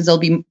that, because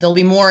there'll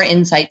be more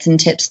insights and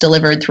tips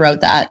delivered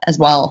throughout that as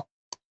well.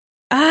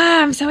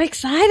 I'm so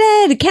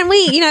excited. Can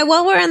we,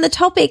 while we're on the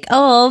topic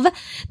of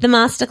the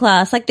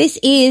masterclass, like this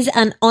is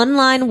an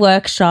online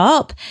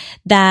workshop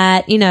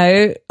that,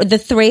 the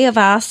 3 of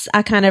us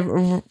are kind of,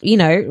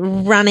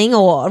 running,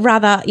 or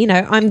rather,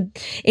 I'm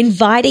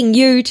inviting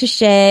you to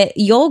share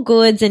your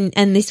goods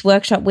and this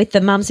workshop with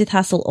the Mums with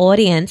Hustle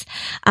audience.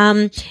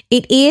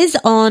 It is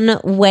on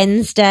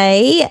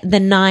Wednesday, the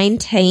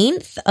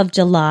 19th of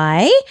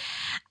July.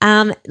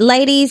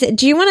 Ladies,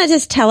 do you want to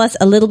just tell us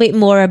a little bit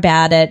more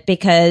about it?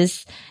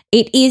 Because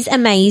it is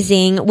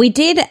amazing. We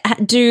did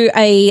do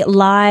a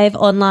live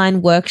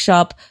online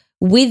workshop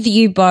with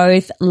you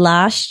both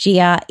last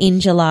year in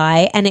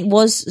July, and it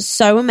was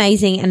so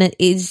amazing. And it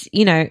is,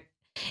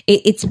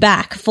 it's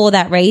back for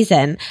that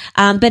reason.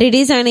 But it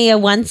is only a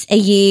once a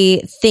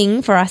year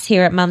thing for us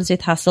here at Mums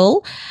with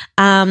Hustle.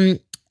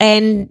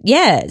 And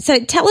yeah, so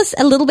tell us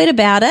a little bit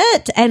about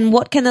it, and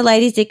what can the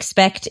ladies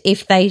expect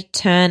if they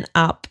turn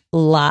up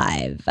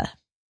live?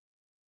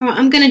 All right,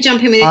 I'm going to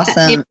jump in with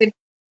awesome.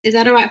 Is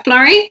that all right,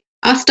 Florrie?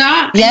 I'll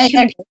start. Yeah.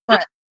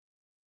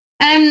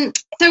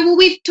 So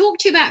we've talked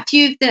to you about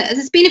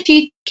there's been a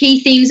few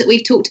key themes that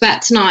we've talked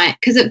about tonight,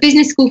 because at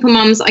Business School for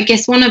Mums, I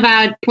guess one of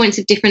our points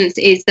of difference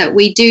is that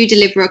we do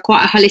deliver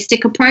quite a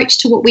holistic approach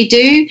to what we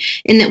do,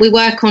 in that we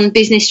work on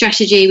business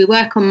strategy, we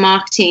work on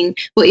marketing,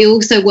 but we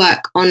also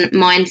work on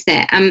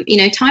mindset.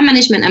 Time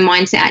management and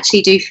mindset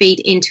actually do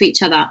feed into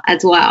each other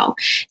as well.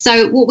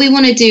 So what we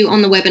want to do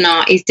on the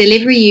webinar is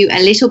deliver you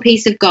a little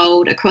piece of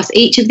gold across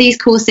each of these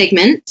core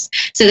segments,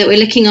 so that we're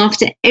looking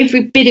after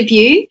every bit of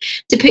you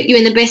to put you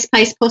in the best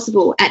place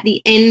possible at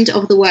the end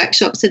of the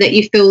workshop, so that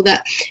you feel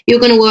that you're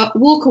going to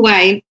walk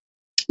away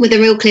with a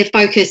real clear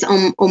focus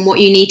on what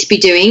you need to be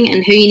doing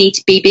and who you need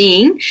to be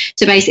being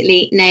to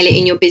basically nail it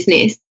in your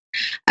business.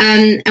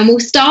 And we'll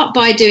start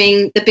by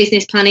doing the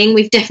business planning.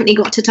 We've definitely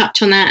got to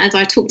touch on that, as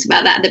I talked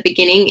about that at the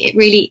beginning. It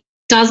really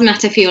does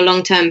matter for your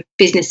long-term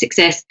business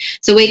success.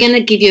 So we're going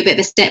to give you a bit of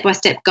a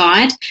step-by-step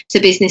guide to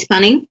business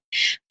planning.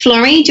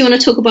 Florrie, do you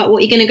want to talk about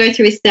what you're going to go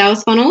through with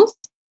sales funnels?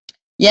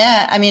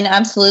 Yeah,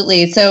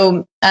 absolutely.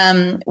 So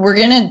we're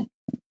going to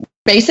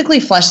basically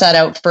flesh that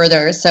out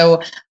further.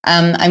 So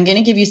I'm going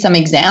to give you some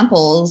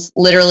examples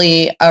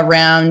literally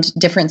around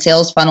different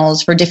sales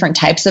funnels for different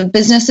types of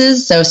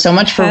businesses. So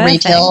much for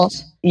retail,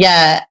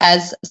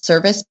 as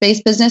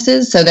service-based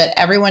businesses, so that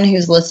everyone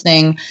who's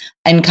listening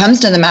and comes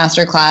to the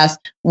masterclass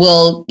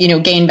will,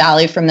 gain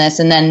value from this.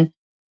 And then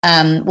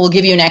we'll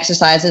give you an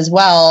exercise as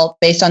well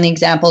based on the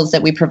examples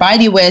that we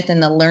provide you with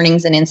and the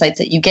learnings and insights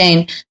that you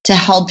gain to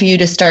help you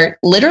to start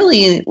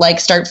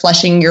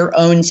fleshing your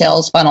own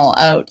sales funnel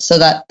out. So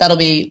that'll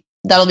be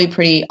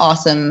pretty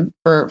awesome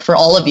for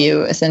all of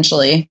you,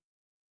 essentially.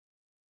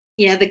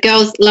 Yeah, the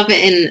girls love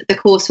it in the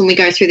course when we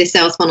go through the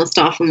sales funnel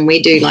stuff, and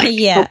we do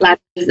top ladders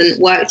and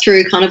work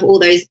through kind of all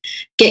those,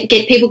 get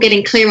people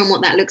getting clear on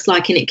what that looks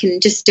like, and it can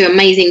just do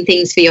amazing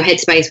things for your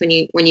headspace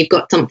when you've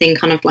got something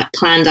kind of like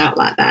planned out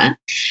like that.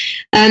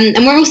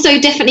 And we're also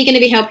definitely going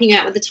to be helping you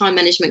out with the time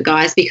management,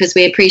 guys, because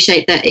we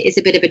appreciate that it is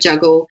a bit of a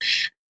juggle.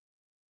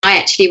 I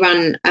actually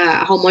run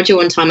a whole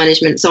module on time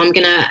management, so I'm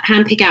going to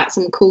handpick out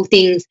some cool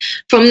things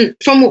from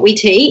what we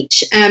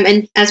teach.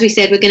 And as we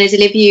said, we're going to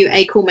deliver you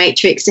a cool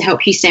matrix to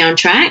help you stay on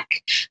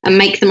track and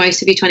make the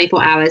most of your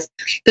 24 hours,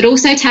 but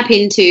also tap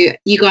into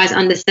you guys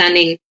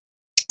understanding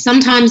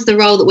sometimes the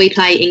role that we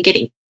play in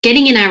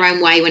getting in our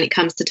own way when it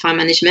comes to time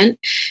management,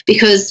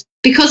 because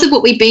because of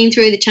what we've been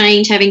through, the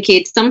change, having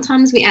kids,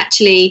 sometimes we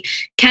actually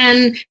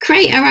can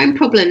create our own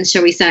problems,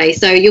 shall we say.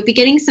 So you'll be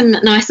getting some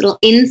nice little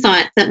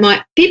insights that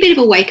might be a bit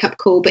of a wake-up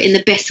call, but in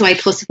the best way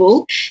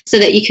possible, so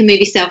that you can move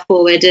yourself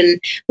forward. And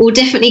we've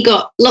definitely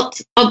got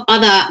lots of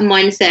other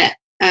mindset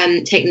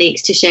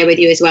techniques to share with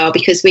you as well,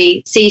 because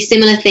we see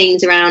similar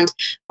things around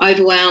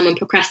overwhelm and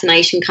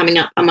procrastination coming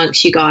up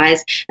amongst you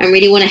guys, and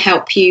really want to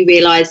help you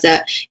realize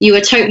that you are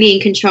totally in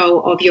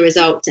control of your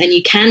results and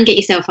you can get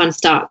yourself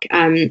unstuck.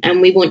 And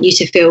we want you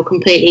to feel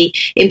completely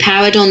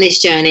empowered on this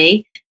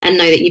journey and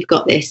know that you've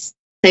got this.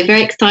 So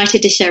very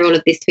excited to share all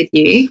of this with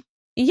you.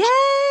 Yay!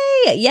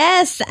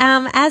 Yes,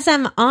 as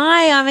am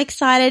I. I'm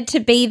excited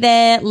to be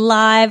there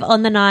live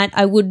on the night.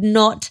 I would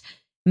not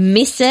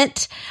miss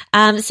it.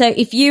 So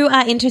if you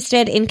are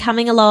interested in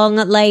coming along,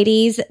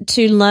 ladies,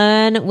 to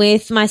learn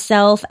with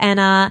myself,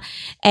 Anna,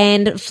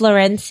 and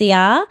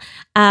Florencia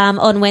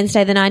on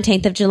Wednesday, the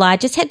 19th of July,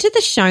 just head to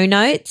the show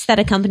notes that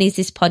accompanies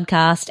this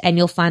podcast and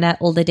you'll find out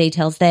all the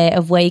details there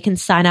of where you can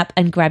sign up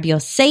and grab your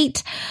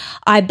seat.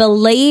 I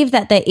believe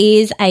that there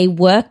is a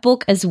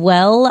workbook as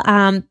well.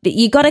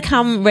 You got to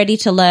come ready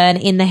to learn,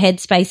 in the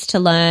headspace to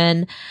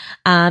learn.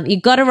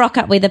 You got to rock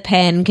up with a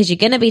pen because you're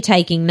going to be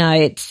taking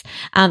notes,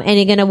 and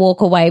you're going to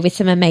walk away with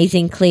some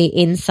amazing, clear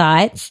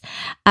insights.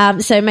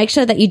 So make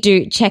sure that you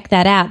do check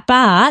that out.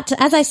 But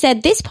as I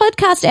said, this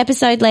podcast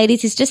episode,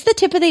 ladies, is just the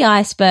tip of the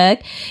iceberg,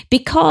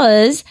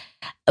 because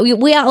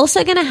we are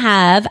also going to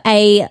have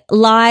a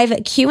live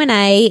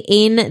Q&A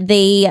in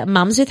the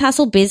Mums with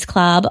Hustle Biz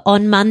Club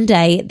on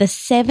Monday, the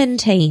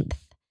 17th.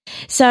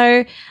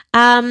 So,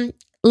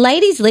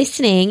 ladies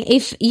listening,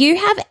 if you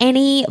have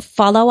any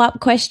follow-up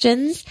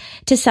questions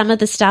to some of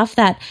the stuff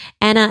that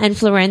Anna and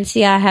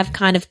Florencia have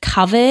kind of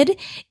covered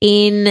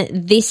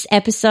in this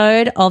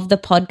episode of the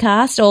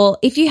podcast, or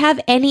if you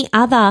have any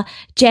other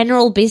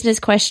general business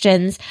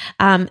questions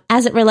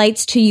as it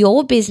relates to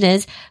your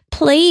business,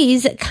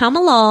 please come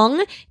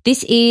along.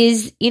 This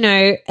is,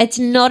 it's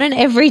not an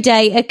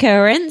everyday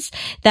occurrence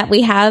that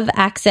we have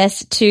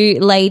access to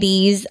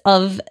ladies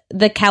of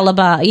the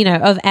caliber,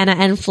 of Anna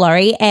and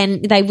Flori,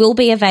 and they will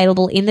be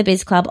available in the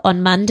Biz Club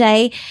on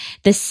Monday,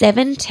 the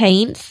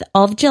 17th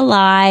of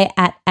July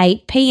at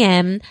 8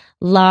 p.m.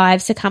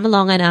 live. So come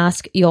along and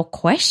ask your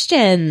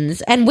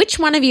questions. And which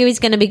one of you is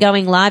going to be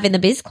going live in the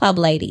Biz Club,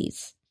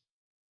 ladies?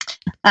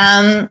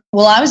 Well,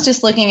 I was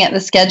just looking at the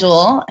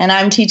schedule, and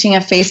I'm teaching a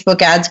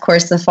Facebook ads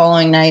course the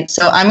following night,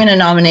 so I'm going to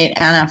nominate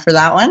Anna for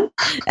that one. Go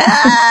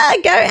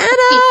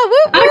Anna! Woo,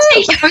 woo. I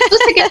was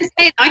also going to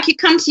say I could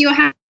come to your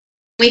house,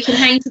 we can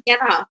hang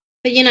together.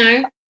 But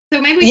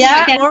so maybe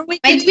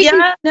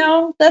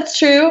no, that's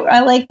true.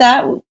 I like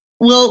that.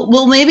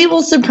 Maybe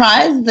we'll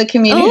surprise the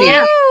community.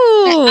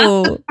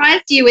 I'll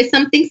surprise you with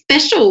something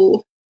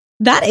special.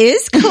 That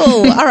is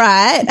cool. All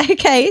right.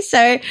 Okay.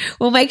 So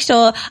we'll make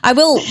sure I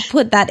will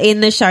put that in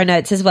the show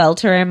notes as well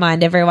to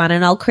remind everyone,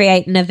 and I'll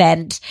create an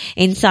event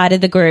inside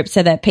of the group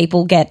so that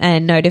people get a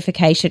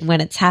notification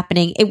when it's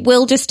happening. It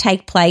will just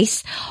take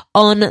place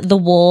on the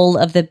wall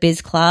of the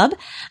Biz Club,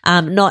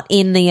 not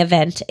in the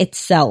event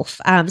itself.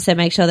 So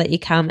make sure that you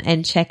come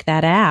and check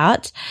that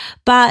out.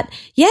 But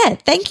yeah,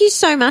 thank you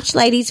so much,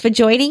 ladies, for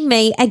joining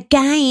me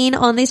again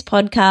on this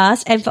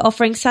podcast and for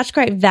offering such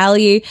great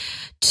value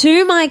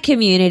to my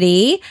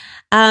community.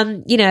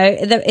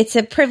 It's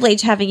a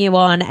privilege having you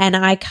on, and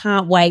I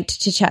can't wait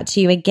to chat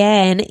to you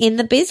again in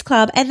the Biz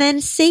Club and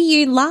then see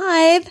you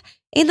live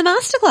in the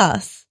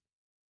masterclass.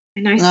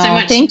 I know so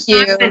much. Thank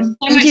you.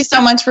 Thank you so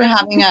much for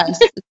having us.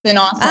 It's been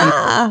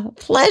awesome.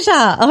 Pleasure.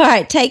 All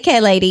right. Take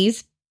care,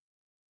 ladies.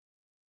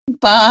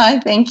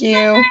 Bye. Thank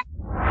you.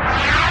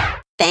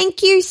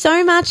 Thank you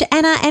so much,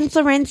 Anna and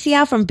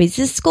Florencia from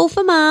Business School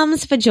for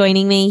Mums, for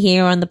joining me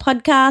here on the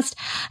podcast.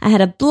 I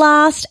had a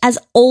blast. As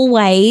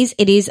always,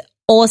 it is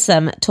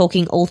awesome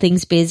talking all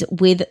things biz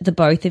with the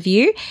both of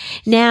you.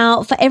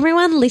 Now, for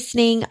everyone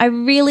listening, I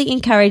really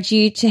encourage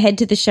you to head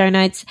to the show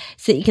notes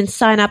so that you can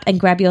sign up and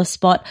grab your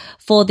spot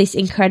for this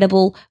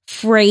incredible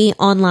free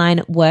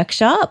online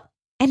workshop.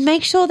 And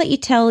make sure that you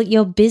tell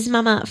your Biz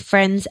Mama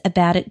friends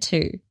about it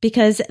too,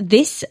 because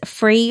this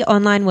free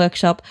online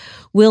workshop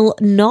will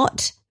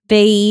not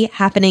be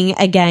happening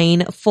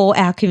again for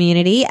our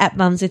community at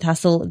Mums with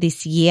Hustle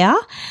this year.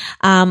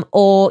 I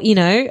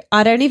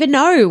don't even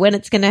know when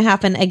it's going to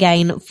happen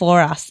again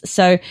for us.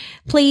 So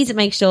please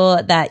make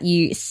sure that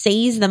you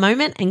seize the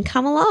moment and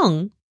come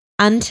along.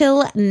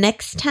 Until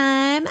next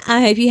time,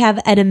 I hope you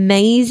have an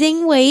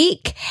amazing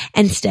week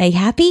and stay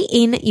happy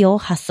in your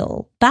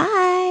hustle.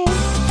 Bye.